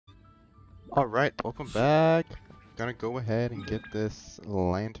Alright, welcome back. Gonna go ahead and get this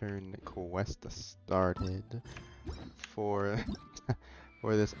lantern quest started for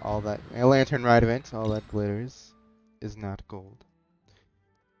for this all that a lantern ride event. All that glitters is not gold.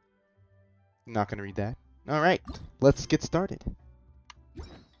 Not gonna read that. Alright, let's get started.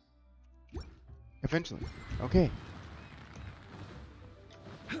 Eventually. Okay.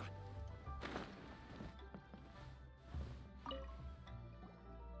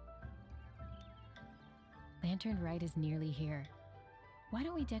 Lantern Rite is nearly here. Why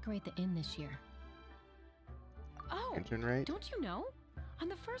don't we decorate the inn this year? Oh, Lantern Rite. don't you know? On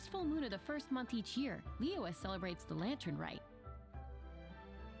the first full moon of the first month each year, Liyue celebrates the Lantern Rite.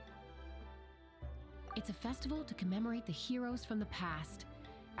 It's a festival to commemorate the heroes from the past.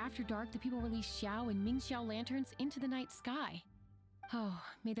 After dark, the people release Xiao and Mingxiao lanterns into the night sky. Oh,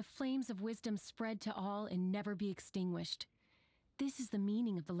 may the flames of wisdom spread to all and never be extinguished. This is the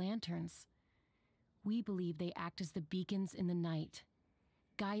meaning of the lanterns. We believe they act as the beacons in the night,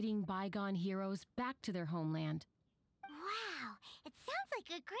 guiding bygone heroes back to their homeland. Wow, it sounds like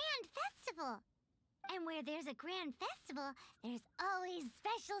a grand festival. And where there's a grand festival, there's always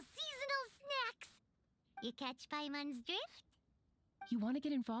special seasonal snacks. You catch Paimon's drift? You want to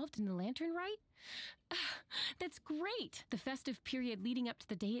get involved in the Lantern Rite? That's great! The festive period leading up to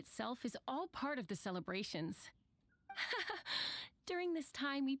the day itself is all part of the celebrations. During this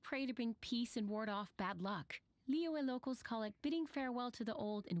time, we pray to bring peace and ward off bad luck. Liyue locals call it bidding farewell to the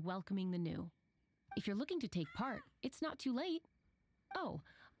old and welcoming the new. If you're looking to take part, it's not too late. Oh,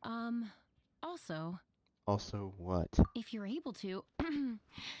 also... Also what? If you're able to,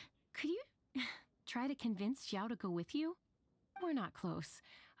 could you try to convince Xiao to go with you? We're not close.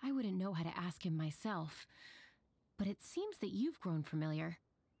 I wouldn't know how to ask him myself. But it seems that you've grown familiar.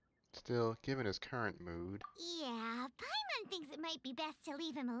 Still, given his current mood. Yeah, Paimon thinks it might be best to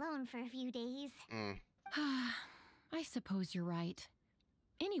leave him alone for a few days. I suppose you're right.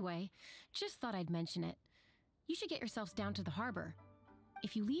 Anyway, just thought I'd mention it. You should get yourselves down to the harbor.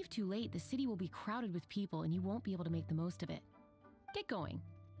 If you leave too late, the city will be crowded with people and you won't be able to make the most of it. Get going.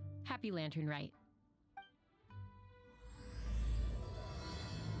 Happy Lantern Rite.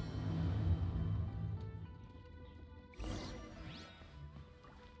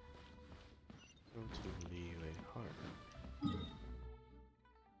 Go to the Liyue Harbor.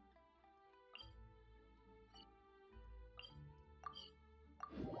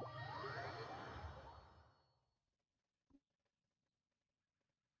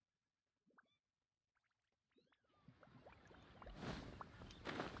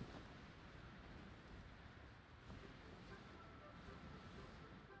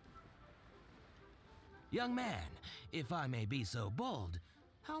 Young man, if I may be so bold,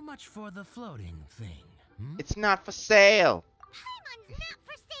 how much for the floating thing? Hmm? It's not for sale. Paimon's not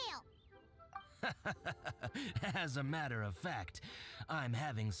for sale. As a matter of fact, I'm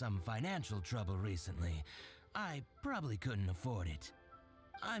having some financial trouble recently. I probably couldn't afford it.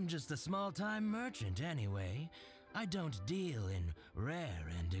 I'm just a small-time merchant anyway. I don't deal in rare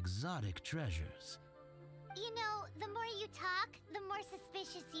and exotic treasures. You know, the more you talk, the more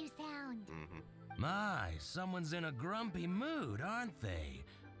suspicious you sound. My, someone's in a grumpy mood, aren't they?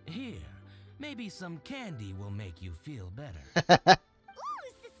 Here, maybe some candy will make you feel better.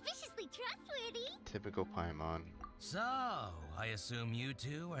 Ooh, suspiciously trustworthy. Typical Paimon. So, I assume you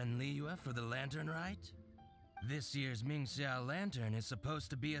two are in Liyue for the Lantern Rite? This year's Mingxiao Lantern is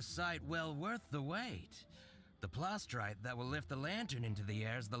supposed to be a sight well worth the wait. The plastrite that will lift the lantern into the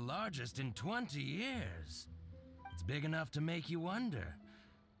air is the largest in 20 years. It's big enough to make you wonder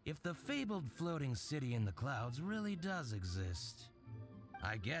if the fabled floating city in the clouds really does exist.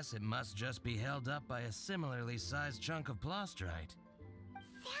 I guess it must just be held up by a similarly sized chunk of plastrite.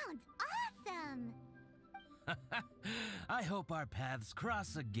 Sounds awesome. I hope our paths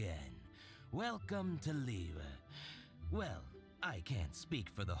cross again. Welcome to Liyue. Well, I can't speak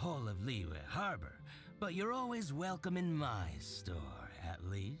for the whole of Liyue Harbor, but you're always welcome in my store, at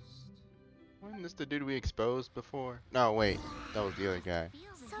least. Wasn't this the dude we exposed before? No, wait. That was the other guy.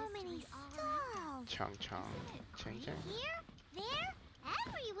 So many stalls. Chong Chong. Chang Chang. Here, there,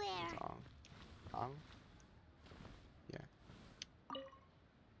 everywhere. Chong. Chong.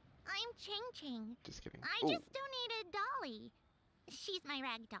 I'm Ching Ching. Just kidding. I Ooh. just donated Dolly. She's my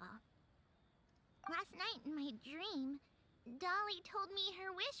rag doll. Last night in my dream, Dolly told me her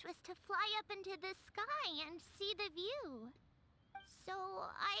wish was to fly up into the sky and see the view. So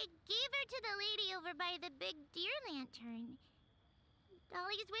I gave her to the lady over by the big deer lantern.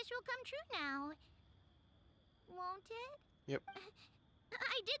 Dolly's wish will come true now. Won't it? Yep.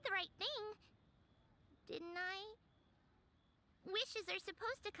 I did the right thing. Didn't I? Wishes are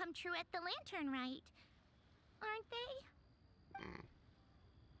supposed to come true at the Lantern Rite, aren't they?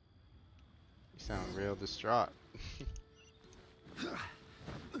 You sound real distraught.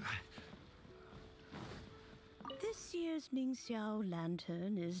 This year's Xiao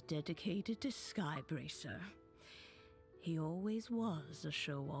Lantern is dedicated to Skybracer. He always was a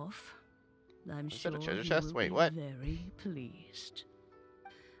show-off. I'm Is sure that a treasure he chest? will Wait, be what? very pleased.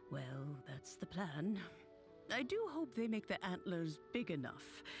 Well, that's the plan. I do hope they make the antlers big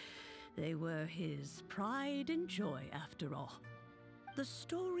enough. They were his pride and joy, after all. The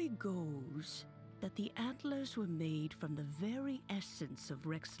story goes that the antlers were made from the very essence of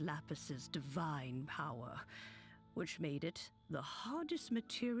Rex Lapis's divine power, which made it the hardest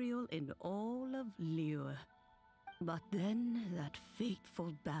material in all of Liyue. But then that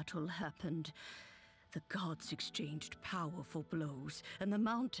fateful battle happened. The gods exchanged powerful blows, and the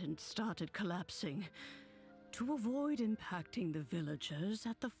mountain started collapsing. To avoid impacting the villagers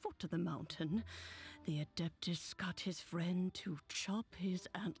at the foot of the mountain, the Adeptus got his friend to chop his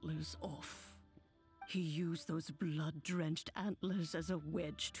antlers off. He used those blood-drenched antlers as a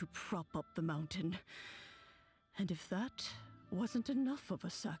wedge to prop up the mountain. And if that wasn't enough of a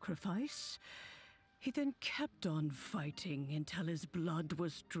sacrifice, he then kept on fighting until his blood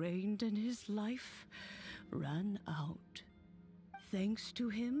was drained and his life ran out. Thanks to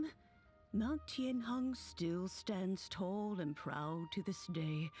him, Mount Tianheng still stands tall and proud to this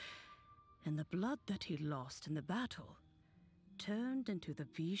day, and the blood that he lost in the battle turned into the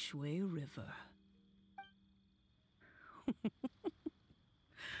Bishui River.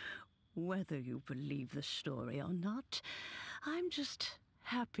 Whether you believe the story or not, I'm just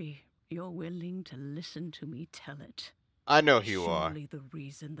happy you're willing to listen to me tell it. I know who you are. Surely the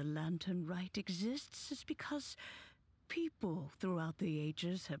reason the Lantern Rite exists is because people throughout the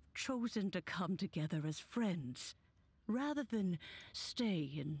ages have chosen to come together as friends, rather than stay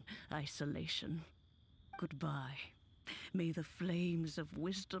in isolation. Goodbye. May the flames of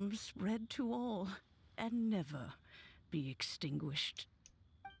wisdom spread to all, and never be extinguished.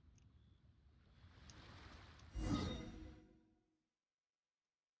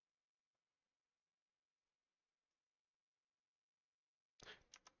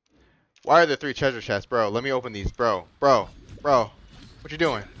 Why are there 3 treasure chests, bro? Let me open these, bro. Bro. What you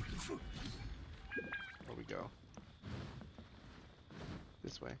doing? There we go.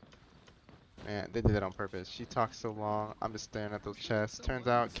 This way. Man, they did it on purpose. She talks so long. I'm just staring at those chests. Turns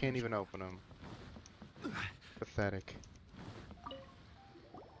out, can't even open them. Pathetic.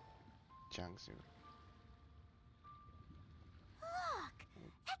 Jiangsu. Look!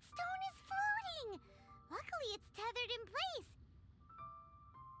 That stone is floating! Luckily it's tethered in place.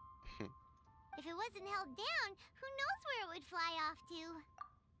 If it wasn't held down, who knows where it would fly off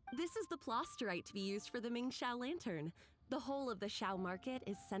to? This is the Plasterite to be used for the Xiao Lantern. The whole of the Xiao market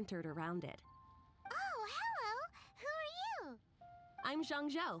is centered around it. Oh, hello! Who are you? I'm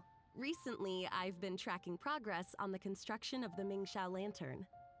Zhang Zhou. Recently, I've been tracking progress on the construction of the Xiao Lantern.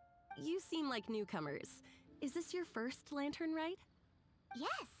 You seem like newcomers. Is this your first Lantern Rite?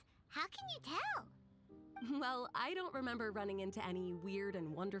 Yes. How can you tell? Well, I don't remember running into any weird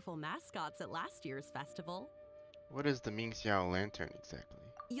and wonderful mascots at last year's festival. What is the Xiao Lantern exactly?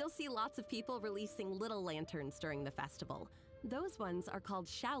 You'll see lots of people releasing little lanterns during the festival. Those ones are called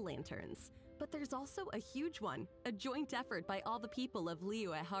Xiao Lanterns. But there's also a huge one, a joint effort by all the people of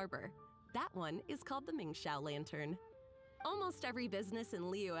Liyue Harbor. That one is called the Xiao Lantern. Almost every business in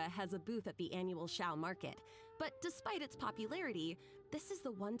Liyue has a booth at the annual Xiao market. But despite its popularity, this is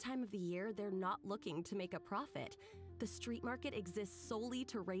the one time of the year they're not looking to make a profit. The street market exists solely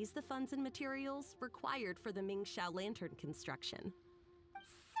to raise the funds and materials required for the Xiao Lantern construction.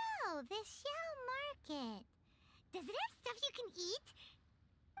 So, the Xiao market. Does it have stuff you can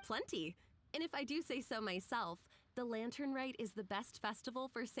eat? Plenty. And if I do say so myself, the Lantern Rite is the best festival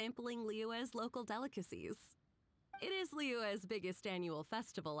for sampling Liyue's local delicacies. It is Liyue's biggest annual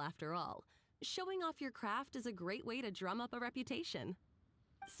festival, after all. Showing off your craft is a great way to drum up a reputation.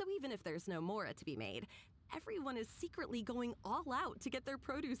 So even if there's no mora to be made, everyone is secretly going all out to get their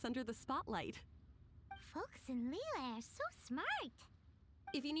produce under the spotlight. Folks in Liyue are so smart.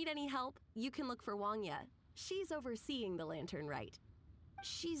 If you need any help, you can look for Wangya. She's overseeing the Lantern Rite.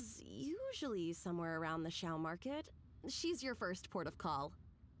 She's usually somewhere around the Xiao market. She's your first port of call.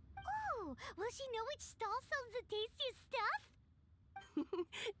 Oh, will she know which stall sells the tastiest stuff?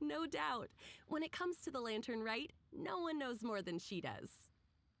 No doubt. When it comes to the Lantern Rite, no one knows more than she does.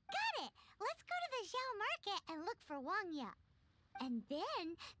 Got it! Let's go to the Xiao market and look for Wangya. And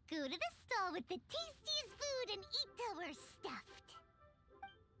then go to the stall with the tastiest food and eat till we're stuffed.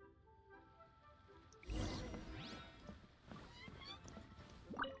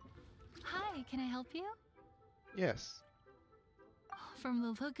 Hi, can I help you? Yes. From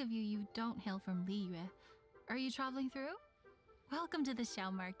the look of you, you don't hail from Liyue. Are you traveling through? Welcome to the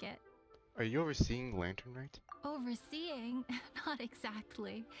Xiao market. Are you overseeing Lantern Rite? Overseeing? Not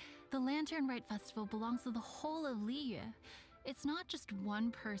exactly. The Lantern Rite Festival belongs to the whole of Liyue. It's not just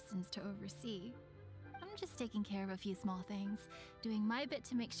one person's to oversee. I'm just taking care of a few small things, doing my bit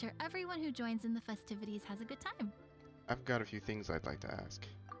to make sure everyone who joins in the festivities has a good time. I've got a few things I'd like to ask.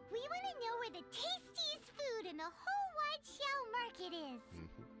 We want to know where the tastiest food in the whole wide Xiao market is.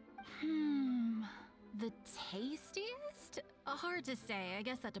 The tastiest? Hard to say. I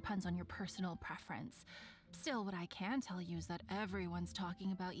guess that depends on your personal preference. Still, what I can tell you is that everyone's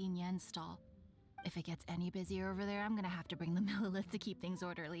talking about Yin Yan's stall. If it gets any busier over there, I'm gonna have to bring the millilith to keep things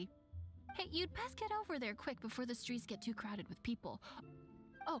orderly. Hey, you'd best get over there quick before the streets get too crowded with people.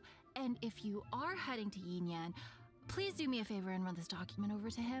 Oh, and if you are heading to Yin Yan, please do me a favor and run this document over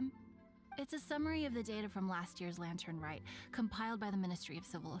to him. It's a summary of the data from last year's Lantern Rite, compiled by the Ministry of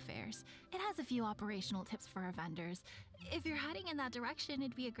Civil Affairs. It has a few operational tips for our vendors. If you're heading in that direction,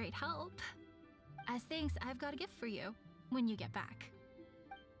 it'd be a great help. As thanks, I've got a gift for you when you get back.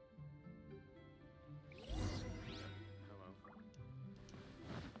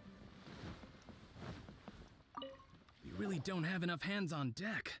 You really don't have enough hands on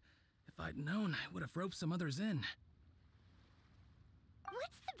deck. If I'd known, I would have roped some others in.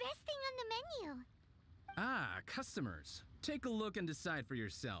 What's the best thing on the menu? Ah, customers. Take a look and decide for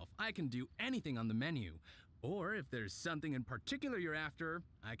yourself. I can do anything on the menu. Or if there's something in particular you're after,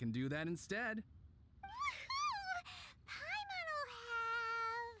 I can do that instead. Woohoo! Paimon will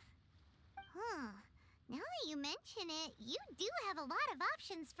have... Huh. Now that you mention it, you do have a lot of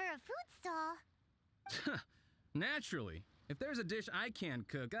options for a food stall. Naturally. If there's a dish I can't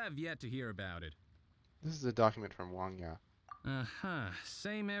cook, I've yet to hear about it. This is a document from Wang Ya. Uh-huh.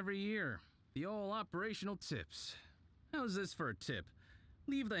 Same every year. The old operational tips. How's this for a tip?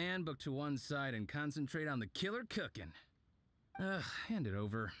 Leave the handbook to one side and concentrate on the killer cooking. Ugh, hand it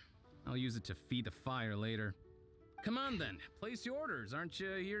over. I'll use it to feed the fire later. Come on then, place your orders. Aren't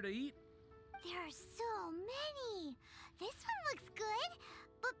you here to eat? There are so many. This one looks good,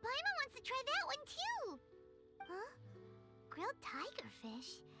 but Paimon wants to try that one too. Huh? Grilled tiger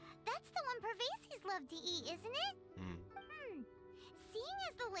fish? That's the one Pervasies love to eat, isn't it? Seeing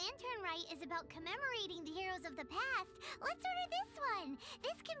as the Lantern Rite is about commemorating the heroes of the past, let's order this one.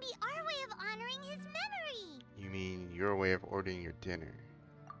 This can be our way of honoring his memory. You mean your way of ordering your dinner?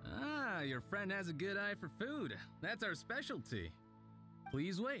 Ah, your friend has a good eye for food. That's our specialty.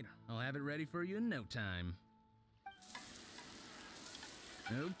 Please wait. I'll have it ready for you in no time.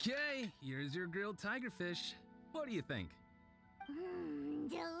 Okay, here's your grilled tiger fish. What do you think?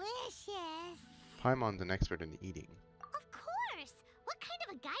 Delicious. Paimon's an expert in eating. Of course. What kind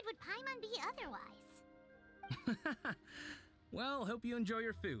of a guide would Paimon be otherwise? Well, hope you enjoy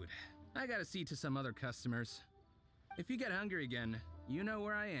your food. I gotta see to some other customers. If you get hungry again, you know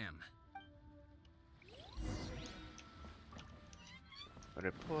where I am.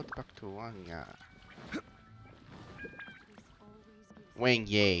 Report back to Wang Ya. Wang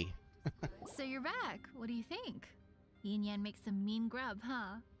Ye. So you're back. What do you think? Yin Yan makes some mean grub,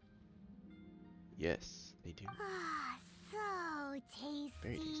 huh? Yes, they do. Ah, so tasty.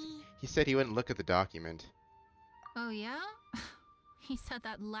 Very tasty. He said he wouldn't look at the document. Oh yeah? He said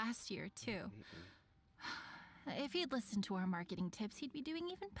that last year too. If he'd listened to our marketing tips, he'd be doing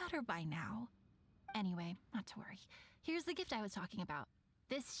even better by now. Anyway, not to worry. Here's the gift I was talking about.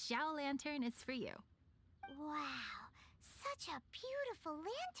 This Xiao lantern is for you. Wow, such a beautiful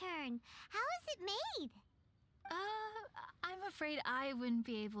lantern. How is it made? I'm afraid I wouldn't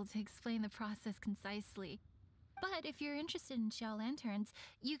be able to explain the process concisely. But if you're interested in Xiao lanterns,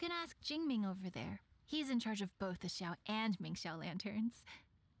 you can ask Jingming over there. He's in charge of both the Xiao and Mingxiao lanterns.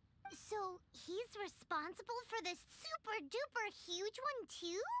 So he's responsible for this super duper huge one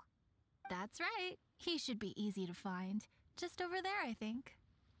too? That's right. He should be easy to find. Just over there, I think.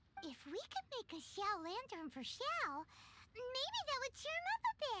 If we could make a Xiao lantern for Xiao, maybe that would cheer him up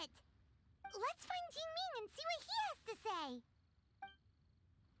a bit. Let's find Jingming and see what he has to say.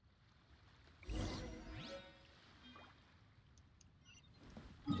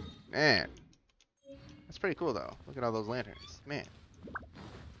 Man, that's pretty cool though. Look at all those lanterns, man.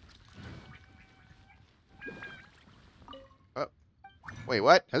 Oh, wait,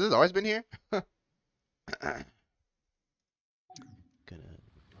 what? Has this always been here? Gonna.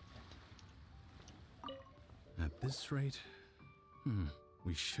 At this rate,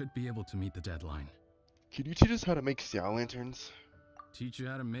 we should be able to meet the deadline. Can you teach us how to make Xiao lanterns? Teach you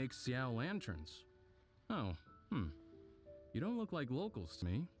how to make Xiao lanterns. Oh, You don't look like locals to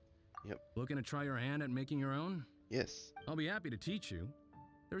me. Yep. Looking to try your hand at making your own? Yes. I'll be happy to teach you.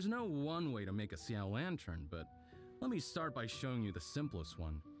 There's no one way to make a Xiao lantern, but let me start by showing you the simplest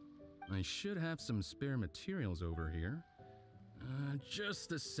one. I should have some spare materials over here.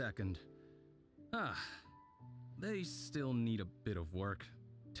 Just a second. They still need a bit of work.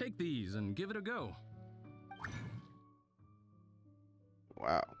 Take these and give it a go.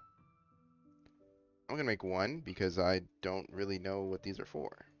 Wow. I'm gonna make one because I don't really know what these are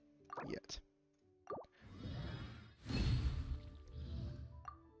for yet.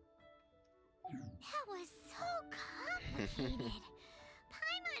 That was so complicated.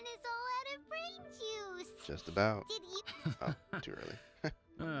 Paimon is all out of brain juice. Just about. Did you? Oh, too early.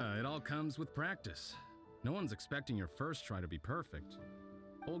 It all comes with practice. No one's expecting your first try to be perfect.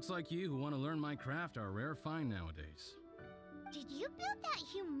 Folks like you who want to learn my craft are a rare find nowadays. Did you build that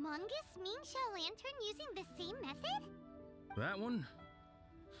humongous Mingxiao lantern using the same method? That one?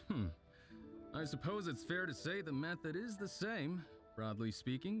 I suppose it's fair to say the method is the same, broadly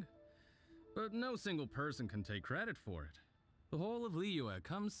speaking. But no single person can take credit for it. The whole of Liyue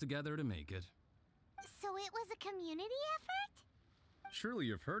comes together to make it. So it was a community effort? Surely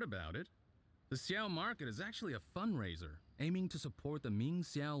you've heard about it. The Xiao Market is actually a fundraiser aiming to support the Ming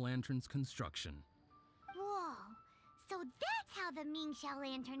Xiao Lantern's construction. Whoa, so that's how the Mingxiao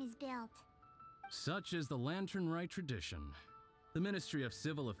lantern is built. Such is the Lantern Rite tradition. The Ministry of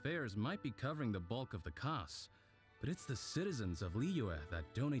Civil Affairs might be covering the bulk of the costs, but it's the citizens of Liyue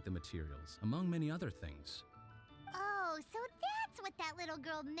that donate the materials, among many other things. Oh, so that's what that little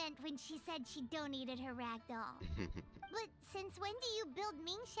girl meant when she said she donated her ragdoll. But since when do you build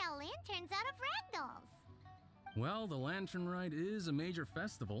Mingxiao lanterns out of ragdolls? Well, the Lantern Rite is a major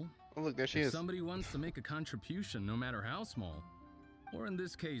festival. Oh, look, there she If is. somebody wants to make a contribution, no matter how small, or in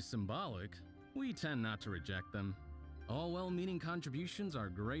this case symbolic, we tend not to reject them. All well-meaning contributions are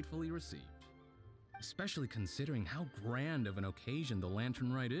gratefully received. Especially considering how grand of an occasion the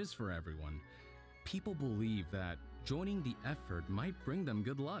Lantern Rite is for everyone. People believe that joining the effort might bring them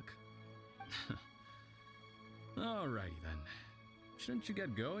good luck. Alrighty then. Shouldn't you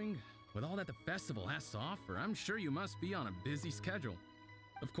get going? With all that the festival has to offer, I'm sure you must be on a busy schedule.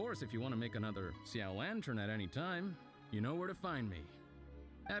 Of course, if you want to make another Xiao Lantern at any time, you know where to find me.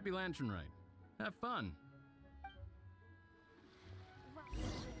 Happy Lantern Rite. Have fun.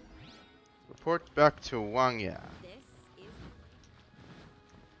 Report back to Wangya.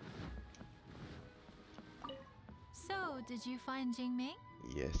 So, did you find Jingming?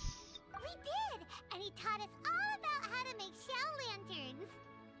 Yes. We did! And he taught us all about how to make Xiao lanterns.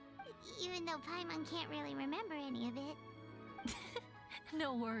 Even though Paimon can't really remember any of it.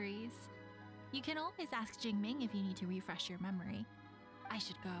 No worries. You can always ask Jingming if you need to refresh your memory. I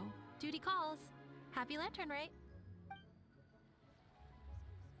should go. Duty calls. Happy Lantern Rite.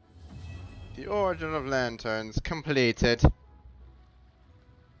 The Origin of Lanterns completed.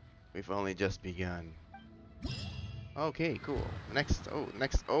 We've only just begun. Okay, cool. Next,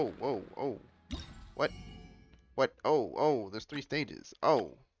 whoa. What? Oh, there's 3 stages.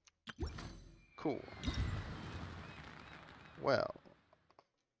 Oh. Cool. Well.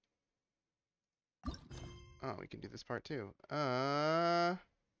 Oh, we can do this part too.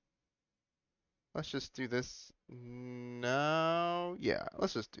 Let's just do this now. Yeah,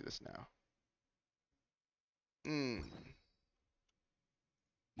 let's just do this now.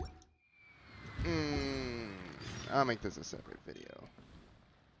 I'll make this a separate video.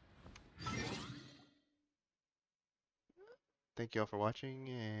 Thank you all for watching,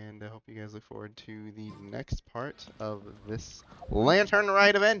 and I hope you guys look forward to the next part of this Lantern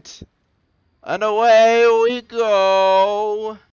Rite event. And away we go!